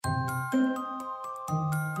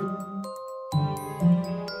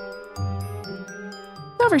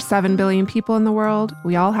over 7 billion people in the world.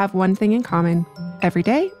 We all have one thing in common. Every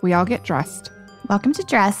day, we all get dressed. Welcome to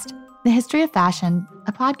Dressed, the history of fashion,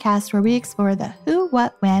 a podcast where we explore the who,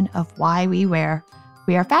 what, when of why we wear.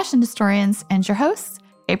 We are fashion historians and your hosts,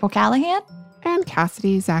 April Callahan and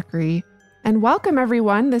Cassidy Zachary. And welcome,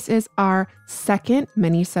 everyone. This is our second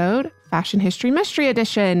mini-sode, Fashion History Mystery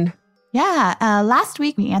Edition. Yeah, last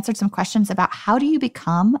week we answered some questions about how do you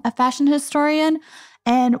become a fashion historian?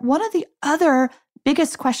 And one of the other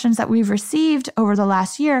biggest questions that we've received over the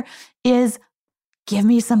last year is, give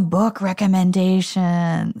me some book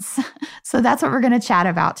recommendations. So that's what we're going to chat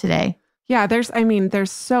about today. Yeah,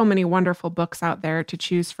 there's so many wonderful books out there to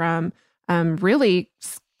choose from, really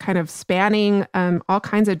kind of spanning all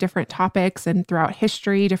kinds of different topics and throughout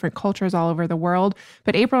history, different cultures all over the world.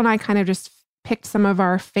 But April and I kind of just picked some of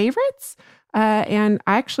our favorites. And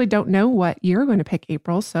I actually don't know what you're going to pick,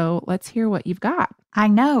 April. So let's hear what you've got. I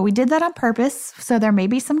know. We did that on purpose. So there may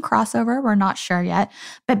be some crossover. We're not sure yet.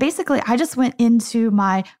 But basically, I just went into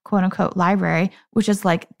my quote unquote library, which is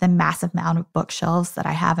like the massive amount of bookshelves that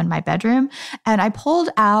I have in my bedroom. And I pulled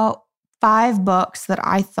out 5 books that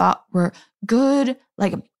I thought were good,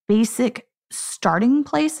 like basic starting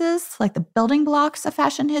places, like the building blocks of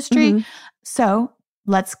fashion history. Mm-hmm. So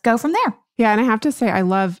let's go from there. Yeah. And I have to say,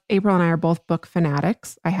 April and I are both book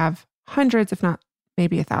fanatics. I have hundreds, if not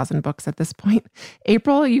maybe 1,000 books at this point.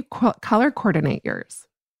 April, you color coordinate yours.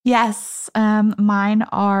 Yes. Mine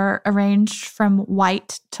are arranged from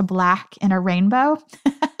white to black in a rainbow.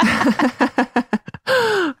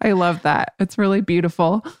 I love that. It's really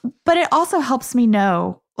beautiful. But it also helps me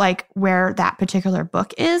know like where that particular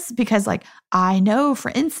book is, because like I know, for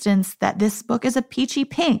instance, that this book is a peachy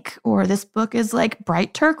pink or this book is like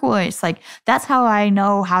bright turquoise. Like that's how I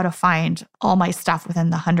know how to find all my stuff within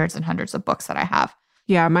the hundreds and hundreds of books that I have.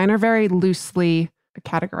 Yeah, mine are very loosely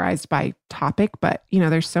categorized by topic, but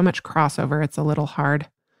there's so much crossover. It's a little hard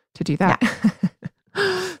to do that.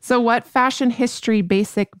 Yeah. So what fashion history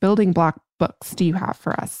basic building block books do you have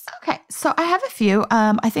for us? Okay, so I have a few.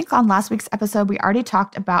 I think on last week's episode, we already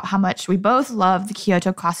talked about how much we both love the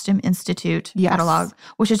Kyoto Costume Institute catalog,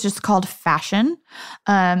 which is just called Fashion.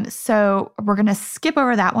 So we're going to skip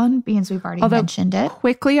over that one because we've already mentioned it.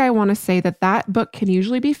 Quickly, I want to say that book can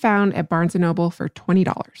usually be found at Barnes & Noble for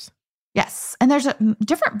 $20. Yes, and there's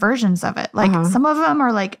different versions of it. Like some of them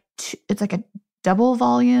are like, it's like a double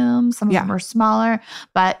volume. Some of them are smaller,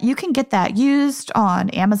 but you can get that used on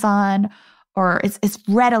Amazon, or it's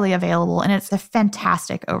readily available, and it's a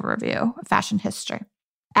fantastic overview of fashion history.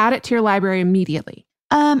 Add it to your library immediately.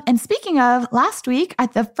 And speaking of last week,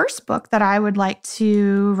 the first book that I would like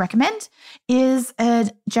to recommend is a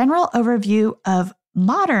general overview of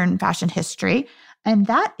modern fashion history, and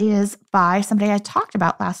that is by somebody I talked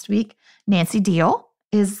about last week. Nancy Deal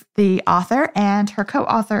is the author, and her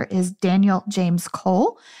co-author is Daniel James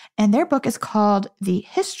Cole, and their book is called The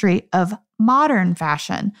History of Modern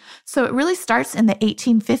Fashion. So it really starts in the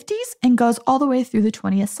 1850s and goes all the way through the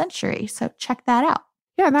 20th century. So check that out.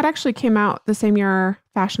 Yeah, and that actually came out the same year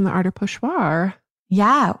Fashion, the Art of Pochoir.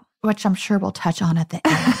 Yeah, which I'm sure we'll touch on at the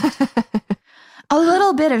end. A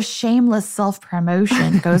little bit of shameless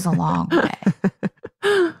self-promotion goes a long way.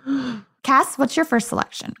 Cass, what's your first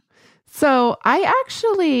selection? So I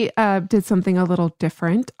actually did something a little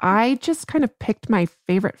different. I just kind of picked my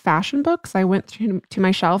favorite fashion books. I went to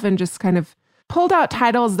my shelf and just kind of pulled out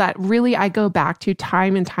titles that really I go back to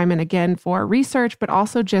time and again for research, but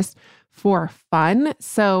also just for fun.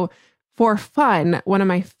 So for fun, one of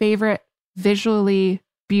my favorite visually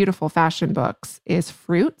beautiful fashion books is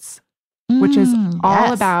Fruits, which is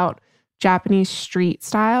all about Japanese street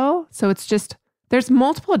style. So it's just, there's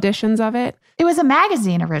multiple editions of it. It was a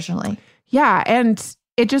magazine originally. Yeah. And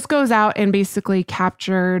it just goes out and basically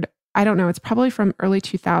captured, I don't know, it's probably from early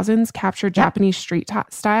 2000s, captured Japanese street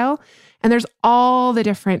style. And there's all the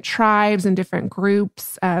different tribes and different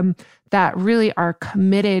groups that really are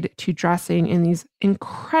committed to dressing in these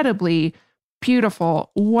incredibly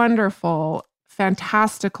beautiful, wonderful,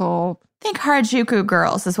 fantastical. I think Harajuku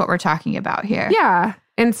girls is what we're talking about here. Yeah.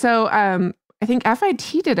 And so I think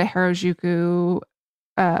FIT did a Harajuku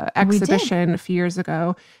exhibition a few years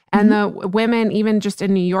ago. And the women, even just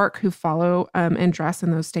in New York, who follow and dress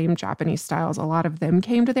in those same Japanese styles, a lot of them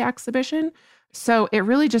came to the exhibition. So it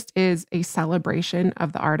really just is a celebration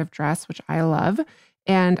of the art of dress, which I love.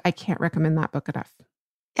 And I can't recommend that book enough.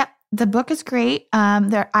 Yep. The book is great.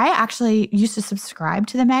 I actually used to subscribe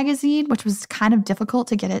to the magazine, which was kind of difficult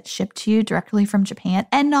to get it shipped to you directly from Japan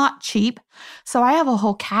and not cheap. So I have a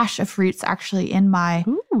whole cache of Fruits actually in my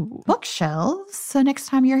bookshelves. So next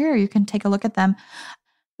time you're here, you can take a look at them.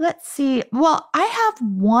 Let's see. Well, I have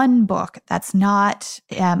one book that's not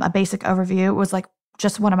a basic overview. It was like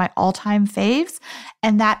just one of my all-time faves,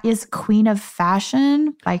 and that is Queen of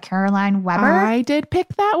Fashion by Caroline Weber. I did pick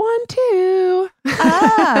that one too.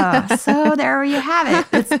 Oh, so there you have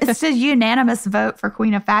it. It's a unanimous vote for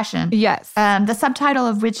Queen of Fashion. Yes. The subtitle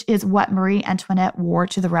of which is What Marie Antoinette Wore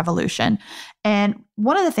to the Revolution. And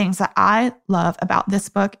one of the things that I love about this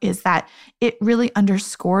book is that it really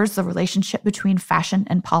underscores the relationship between fashion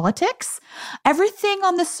and politics. Everything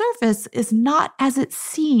on the surface is not as it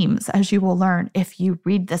seems, as you will learn if you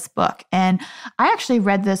read this book. And I actually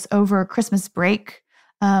read this over Christmas break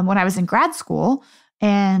when I was in grad school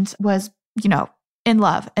and was, in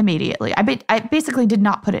love immediately. I basically did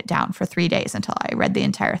not put it down for 3 days until I read the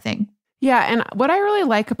entire thing. Yeah. And what I really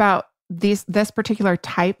like about this particular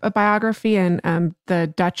type of biography and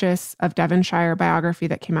the Duchess of Devonshire biography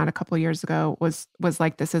that came out a couple of years ago was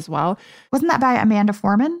like this as well. Wasn't that by Amanda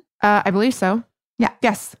Foreman? I believe so. Yeah.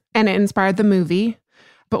 Yes. And it inspired the movie.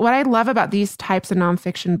 But what I love about these types of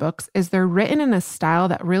nonfiction books is they're written in a style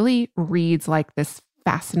that really reads like this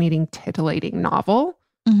fascinating, titillating novel,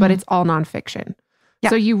 but it's all nonfiction. Yeah.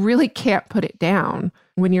 So you really can't put it down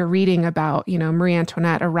when you're reading about, Marie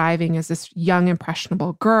Antoinette arriving as this young,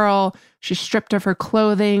 impressionable girl. She's stripped of her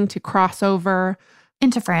clothing to cross over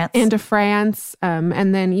into France.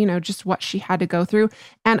 And then, just what she had to go through.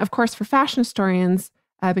 And of course, for fashion historians,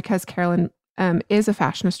 because Carolyn is a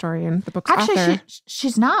fashion historian, the book's author. Actually,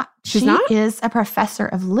 she's not. She is a professor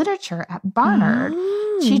of literature at Barnard.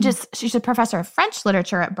 Oh. She's a professor of French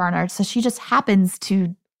literature at Barnard. So she just happens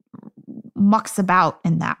to mucks about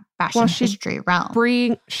in that fashion history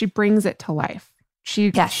realm. She brings it to life.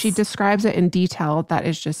 She describes it in detail. That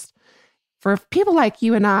is just, for people like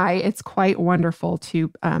you and I, it's quite wonderful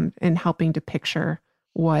to in helping to picture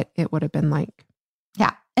what it would have been like.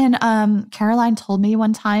 Yeah. And Caroline told me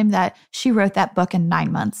one time that she wrote that book in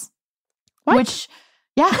 9 months. What? Which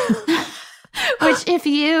if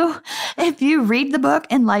you read the book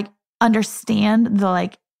and understand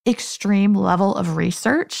the extreme level of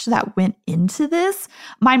research that went into this,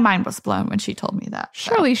 my mind was blown when she told me that.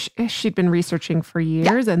 Surely she'd been researching for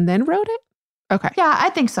years and then wrote it? Okay. Yeah, I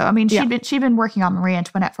think so. I mean, she'd been working on Marie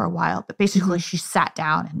Antoinette for a while, but basically she sat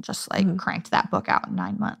down and just cranked that book out in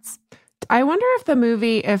 9 months. I wonder if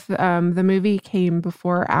the movie came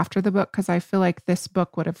before or after the book, because I feel like this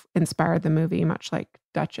book would have inspired the movie, much like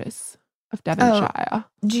Duchess of Devonshire. Oh,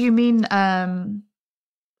 do you mean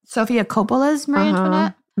Sofia Coppola's Marie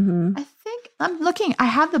Antoinette? Mm-hmm. I think I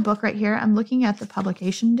have the book right here. I'm looking at the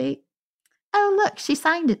publication date. Oh, look, she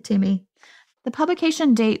signed it to me. The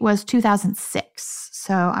publication date was 2006.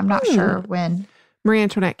 So I'm not sure when. Marie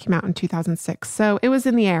Antoinette came out in 2006. So it was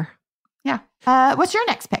in the air. Yeah. What's your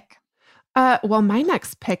next pick? Well, my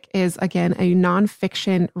next pick is, again, a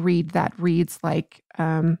nonfiction read that reads like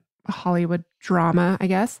a Hollywood drama, I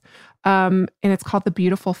guess. And it's called The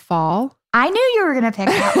Beautiful Fall. I knew you were going to pick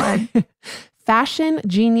that one. Fashion,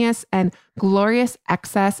 Genius, and Glorious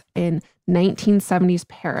Excess in 1970s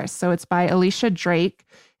Paris. So it's by Alicia Drake,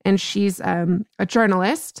 and she's a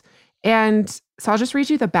journalist. And so I'll just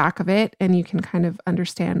read you the back of it, and you can kind of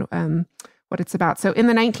understand what it's about. So in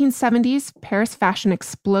the 1970s, Paris fashion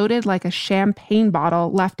exploded like a champagne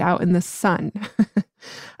bottle left out in the sun.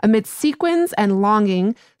 Amid sequins and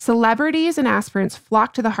longing, celebrities and aspirants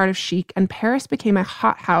flocked to the heart of chic, and Paris became a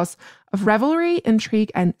hothouse of revelry,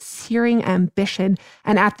 intrigue, and searing ambition.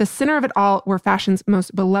 And at the center of it all were fashion's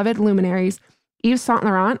most beloved luminaries, Yves Saint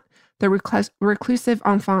Laurent, the reclusive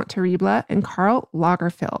enfant terrible, and Karl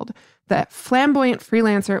Lagerfeld, the flamboyant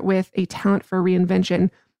freelancer with a talent for reinvention.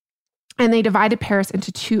 And they divided Paris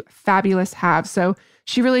into two fabulous halves. So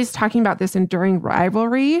she really is talking about this enduring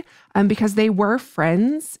rivalry because they were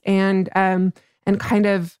friends and kind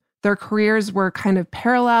of their careers were kind of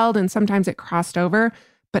paralleled, and sometimes it crossed over.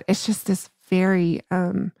 But it's just this very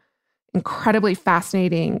incredibly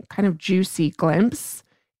fascinating, kind of juicy glimpse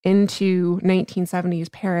into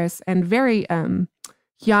 1970s Paris and very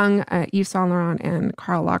young Yves Saint Laurent and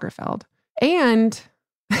Karl Lagerfeld. And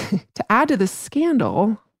to add to the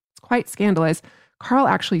scandal, it's quite scandalous, Karl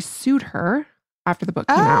actually sued her after the book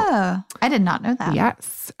came out. Oh, I did not know that.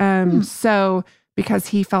 Yes. So because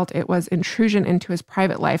he felt it was intrusion into his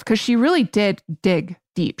private life, because she really did dig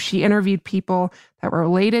deep. She interviewed people that were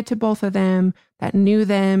related to both of them, that knew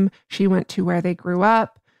them. She went to where they grew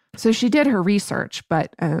up. So she did her research,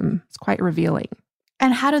 but it's quite revealing.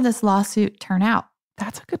 And how did this lawsuit turn out?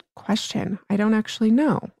 That's a good question. I don't actually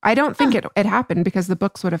know. I don't think it happened because the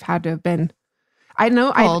books would have had to have been. I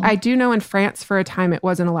know. I do know in France for a time it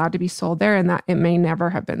wasn't allowed to be sold there, and that it may never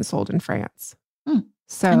have been sold in France.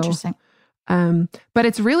 So interesting. But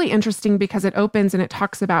it's really interesting because it opens and it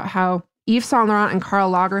talks about how Yves Saint Laurent and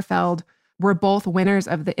Karl Lagerfeld were both winners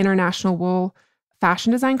of the International Wool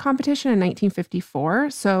Fashion Design Competition in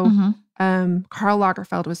 1954. So Karl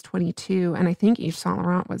Lagerfeld was 22, and I think Yves Saint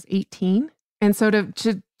Laurent was 18. And so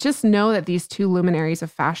to just know that these two luminaries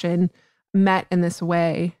of fashion met in this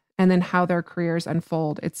way and then how their careers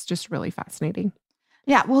unfold, it's just really fascinating.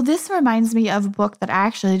 Yeah, well, this reminds me of a book that I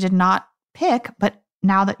actually did not pick, but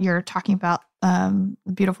now that you're talking about The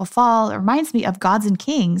Beautiful Fall, it reminds me of Gods and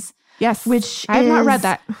Kings. Yes, which I have not read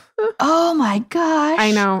that. Oh my gosh.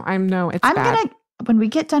 I know. It's bad. When we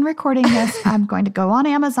get done recording this, I'm going to go on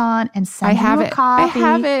Amazon and send you a copy. I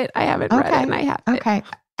have it. I haven't read it and I have it. Okay.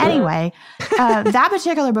 Anyway, that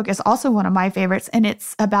particular book is also one of my favorites, and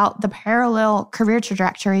it's about the parallel career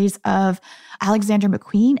trajectories of Alexander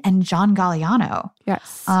McQueen and John Galliano.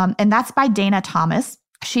 Yes. And that's by Dana Thomas.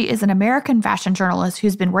 She is an American fashion journalist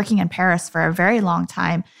who's been working in Paris for a very long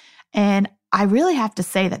time. And I really have to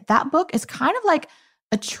say that book is kind of like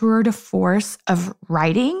a tour de force of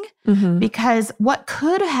writing, because what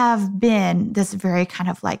could have been this very kind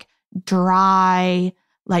of like dry,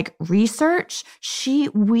 like research, she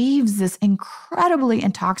weaves this incredibly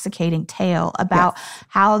intoxicating tale about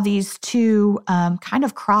how these two kind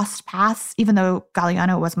of crossed paths, even though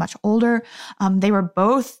Galliano was much older. They were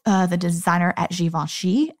both the designer at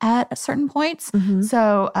Givenchy at certain points.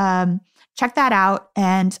 So check that out.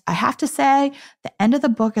 And I have to say, the end of the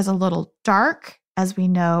book is a little dark. As we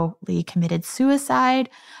know, Lee committed suicide,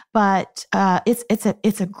 but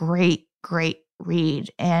it's a great, great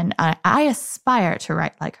read. And I aspire to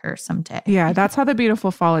write like her someday. Yeah, that's how The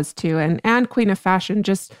Beautiful Fall is too. And Queen of Fashion,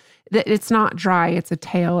 just it's not dry. It's a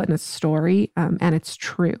tale and a story, and it's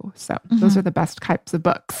true. So those are the best types of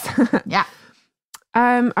books. Yeah.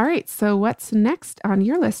 All right. So what's next on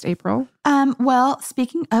your list, April? Well,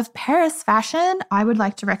 speaking of Paris fashion, I would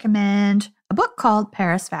like to recommend a book called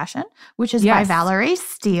Paris Fashion, which is by Valerie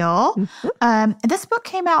Steele. This book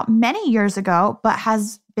came out many years ago, but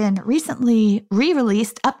has been recently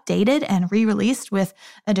re-released, updated and re-released with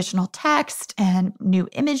additional text and new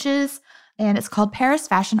images. And it's called Paris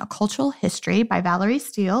Fashion, A Cultural History by Valerie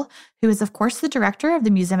Steele, who is, of course, the director of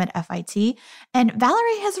the museum at FIT. And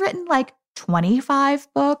Valerie has written like 25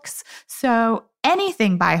 books. So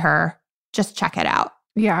anything by her, just check it out.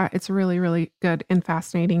 Yeah, it's a really, really good and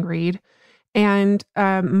fascinating read. And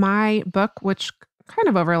my book, which kind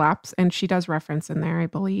of overlaps, and she does reference in there, I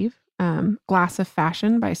believe, Glass of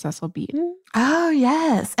Fashion by Cecil Beaton. Oh,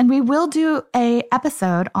 yes. And we will do an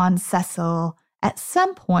episode on Cecil at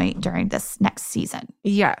some point during this next season.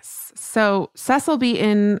 Yes. So Cecil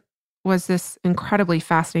Beaton was this incredibly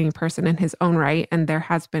fascinating person in his own right, and there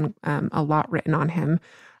has been a lot written on him.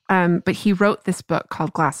 But he wrote this book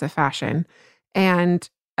called Glass of Fashion, and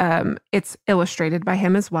it's illustrated by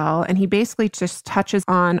him as well. And he basically just touches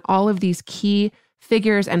on all of these key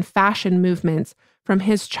figures and fashion movements from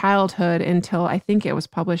his childhood until I think it was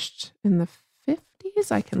published in the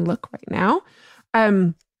 50s. I can look right now.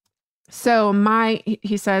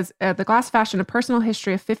 He says, The Glass Fashion, a personal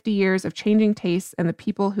history of 50 years of changing tastes and the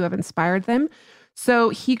people who have inspired them. So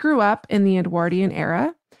he grew up in the Edwardian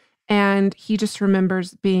era, and he just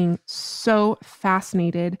remembers being so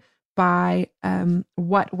fascinated by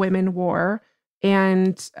what women wore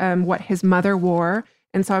and what his mother wore.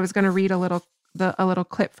 And so I was going to read a little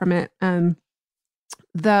clip from it.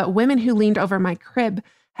 The women who leaned over my crib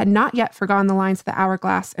had not yet forgotten the lines of the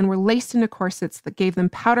hourglass and were laced into corsets that gave them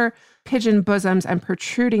powder pigeon bosoms and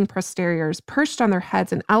protruding posteriors. Perched on their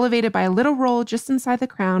heads and elevated by a little roll just inside the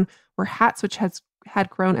crown were hats which had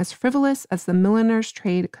grown as frivolous as the milliner's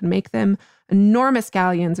trade could make them, enormous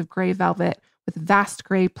galleons of gray velvet with vast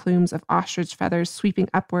gray plumes of ostrich feathers sweeping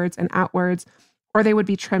upwards and outwards, or they would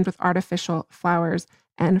be trimmed with artificial flowers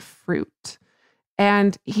and fruit.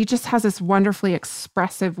 And he just has this wonderfully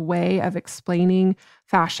expressive way of explaining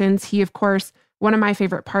fashions. He, of course, one of my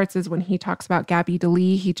favorite parts is when he talks about Gaby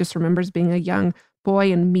Delis. He just remembers being a young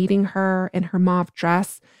boy and meeting her in her mauve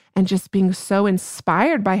dress and just being so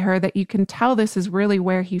inspired by her that you can tell this is really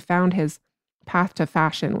where he found his path to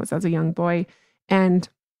fashion, was as a young boy. And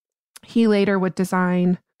he later would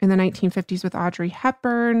design in the 1950s with Audrey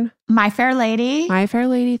Hepburn. My Fair Lady. My Fair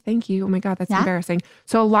Lady. Thank you. Oh my God, that's embarrassing.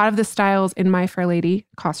 So a lot of the styles in My Fair Lady,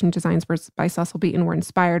 costume designs by Cecil Beaton, were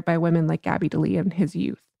inspired by women like Gaby Delis in his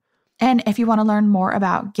youth. And if you want to learn more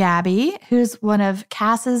about Gaby, who's one of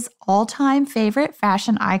Cass's all-time favorite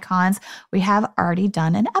fashion icons, we have already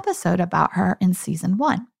done an episode about her in season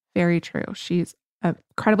 1. Very true. She's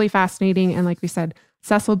incredibly fascinating. And like we said,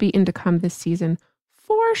 Cecil Beaton to come this season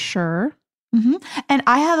for sure. And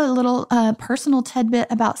I have a little personal tidbit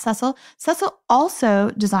about Cecil. Cecil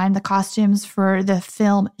also designed the costumes for the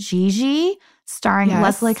film Gigi, starring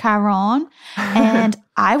Leslie Caron. And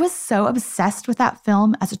I was so obsessed with that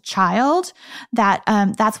film as a child that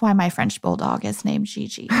that's why my French bulldog is named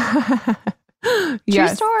Gigi. True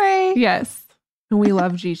story. Yes. And we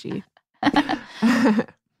love Gigi.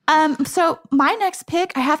 So my next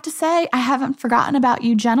pick, I have to say, I haven't forgotten about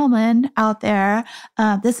you gentlemen out there.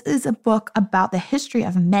 This is a book about the history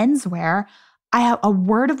of menswear. I have a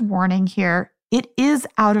word of warning here. It is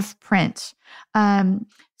out of print.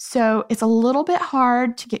 So it's a little bit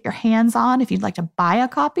hard to get your hands on if you'd like to buy a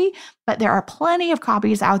copy, but there are plenty of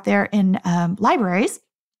copies out there in libraries.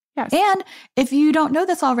 Yes. And if you don't know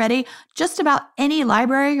this already, just about any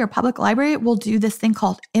library or public library will do this thing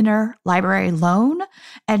called interlibrary loan.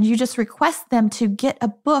 And you just request them to get a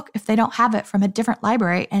book if they don't have it from a different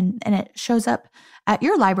library, and it shows up at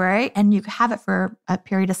your library and you have it for a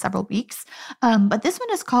period of several weeks. But this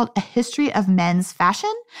one is called A History of Men's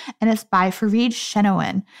Fashion, and it's by Fareed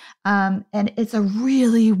Chenoun. And it's a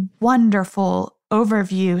really wonderful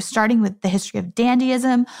overview, starting with the history of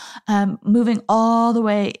dandyism, moving all the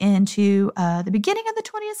way into the beginning of the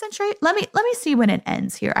 20th century. Let me see when it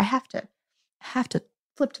ends here. I have to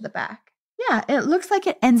flip to the back. Yeah, it looks like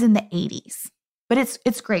it ends in the 80s, but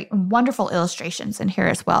it's great and wonderful illustrations in here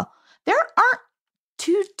as well. There aren't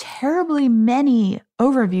too terribly many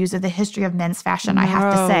overviews of the history of men's fashion, I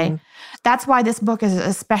have to say. That's why this book is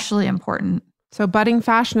especially important. So budding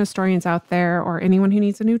fashion historians out there, or anyone who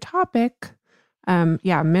needs a new topic,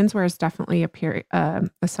 menswear is definitely a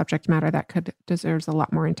subject matter that deserves a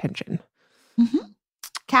lot more attention.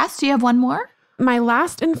 Cass, do you have one more? My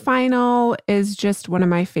last and final is just one of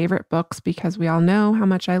my favorite books because we all know how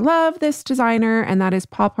much I love this designer, and that is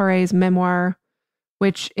Paul Poiret's memoir,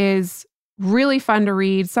 which is really fun to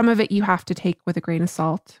read. Some of it you have to take with a grain of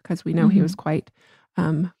salt because we know he was quite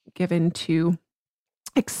given to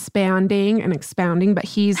expanding and expounding, but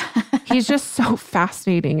he's just so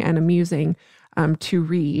fascinating and amusing to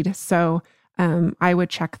read. So I would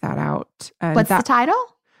check that out. What's the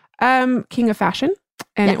title? King of Fashion.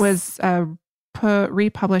 And it was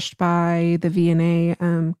republished by the V&A,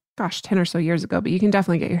 10 or so years ago, but you can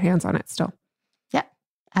definitely get your hands on it still. Yep,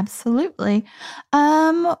 absolutely.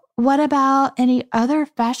 What about any other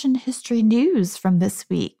fashion history news from this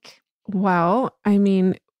week? Well, I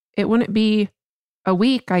mean, it wouldn't be a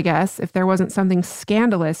week, I guess, if there wasn't something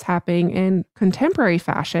scandalous happening in contemporary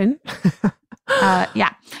fashion.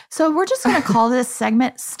 So we're just going to call this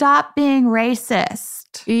segment Stop Being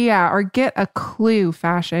Racist. Yeah, or Get a Clue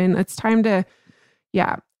fashion. It's time to,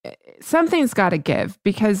 something's got to give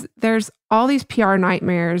because there's all these PR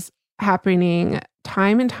nightmares happening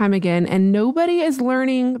time and time again, and nobody is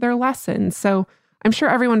learning their lessons. So I'm sure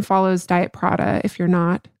everyone follows Diet Prada. If you're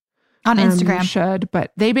not on Instagram, you should,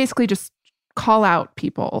 but they basically just call out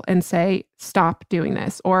people and say, stop doing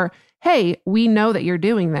this, or hey, we know that you're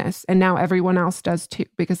doing this. And now everyone else does too,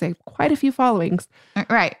 because they have quite a few followings.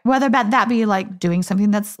 Right. Whether that be like doing something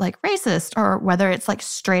that's like racist or whether it's like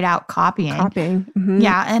straight out copying. Mm-hmm.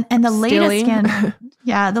 Yeah. And the Stealing.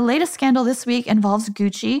 the latest scandal this week involves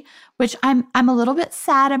Gucci, which I'm a little bit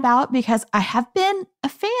sad about because I have been a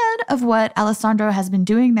fan of what Alessandro has been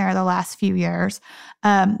doing there the last few years.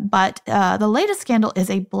 But the latest scandal is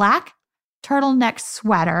a black turtleneck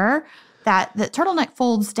sweater that the turtleneck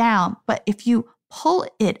folds down, but if you pull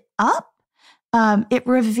it up, it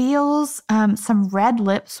reveals some red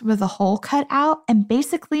lips with a hole cut out and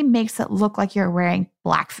basically makes it look like you're wearing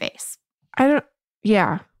blackface.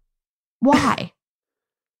 Why?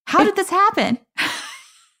 How did this happen?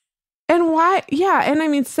 And why? Yeah. And I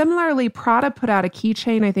mean, similarly, Prada put out a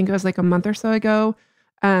keychain, I think it was like a month or so ago,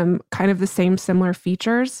 kind of the same similar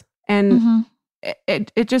features. And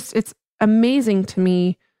it's amazing to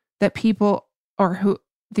me that people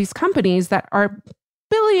these companies that are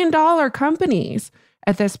billion-dollar companies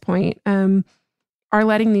at this point are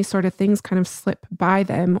letting these sort of things kind of slip by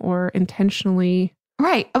them or intentionally.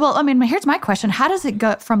 Right. Well, I mean, here's my question. How does it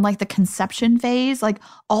go from like the conception phase, like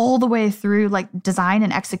all the way through like design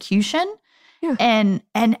and execution? Yeah.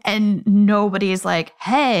 And nobody's like,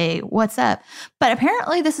 hey, what's up? But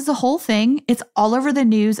apparently this is a whole thing. It's all over the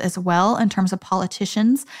news as well in terms of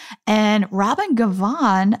politicians. And Robin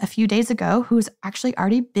Givhan a few days ago, who's actually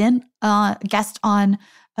already been a guest on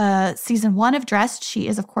season 1 of Dressed. She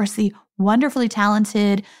is, of course, the wonderfully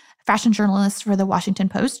talented fashion journalist for the Washington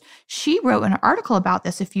Post. She wrote an article about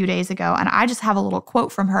this a few days ago. And I just have a little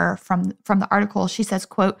quote from her from the article. She says,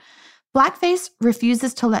 quote, "Blackface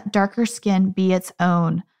refuses to let darker skin be its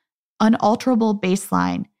own, unalterable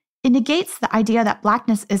baseline. It negates the idea that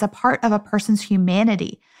Blackness is a part of a person's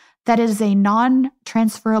humanity, that it is a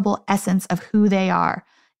non-transferable essence of who they are.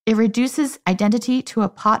 It reduces identity to a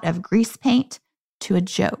pot of grease paint, to a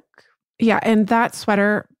joke. Yeah, and that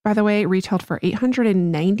sweater, by the way, retailed for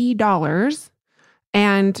 $890.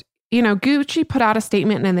 And, Gucci put out a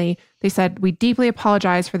statement and they said, "We deeply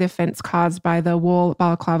apologize for the offense caused by the wool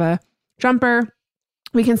balaclava jumper.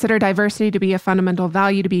 We consider diversity to be a fundamental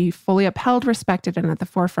value to be fully upheld, respected, and at the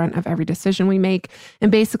forefront of every decision we make." And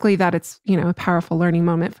basically that it's, a powerful learning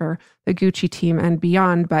moment for the Gucci team and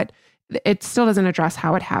beyond, but it still doesn't address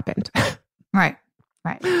how it happened. Right.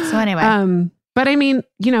 So anyway. But I mean,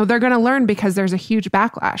 they're going to learn because there's a huge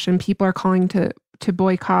backlash and people are calling to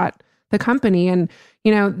boycott the company. And,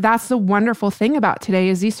 that's the wonderful thing about today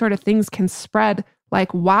is these sort of things can spread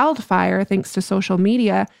like wildfire thanks to social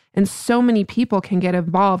media. And so many people can get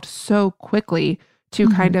involved so quickly to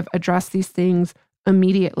kind of address these things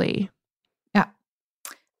immediately. Yeah.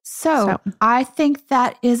 So I think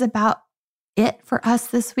that is about it for us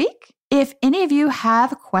this week. If any of you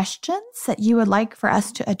have questions that you would like for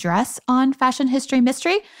us to address on Fashion History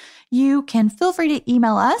Mystery, you can feel free to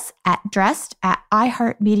email us at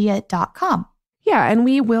dressed@iheartmedia.com. Yeah, and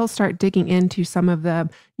we will start digging into some of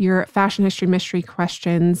your Fashion History Mystery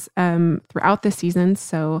questions throughout the season.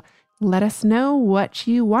 So let us know what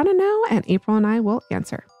you want to know, and April and I will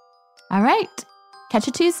answer. All right. Catch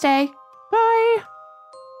you Tuesday. Bye.